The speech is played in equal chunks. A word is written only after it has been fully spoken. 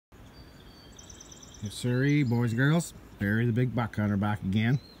Yes, sirree, boys and girls. Barry the Big Buck Hunter back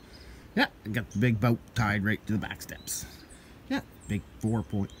again. Yeah, I got the big boat tied right to the back steps. Yeah, big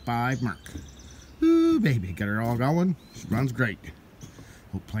 4.5 Merc. Ooh, baby, got her all going. She runs great.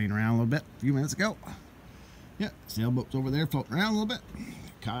 Hope playing around a little bit a few minutes ago. Yeah, sailboats over there floating around a little bit.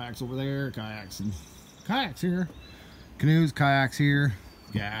 Kayaks over there, kayaks here. Canoes, kayaks here.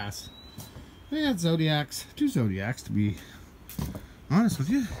 Gas. Yeah, Zodiacs. 2 Zodiacs to be honest with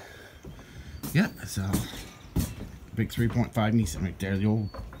you. Yeah, so big 3.5 Nissan right there, the old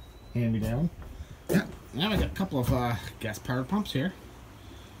hand-me-down. Yeah, now I got a couple of gas powered pumps here.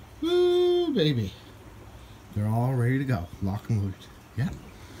 Woo, baby. They're all ready to go, lock and loaded. Yeah,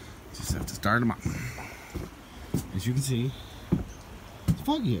 just have to start them up. As you can see, it's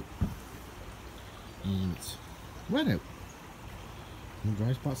foggy out. And it's wet out. No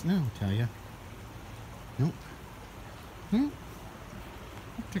dry spots now, I tell ya. Nope. Well,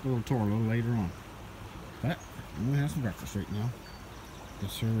 I'll take a little tour a little later on. But I'm gonna have some breakfast right now.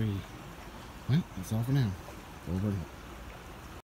 Yes, sirree. Well, that's all for now. Over and out.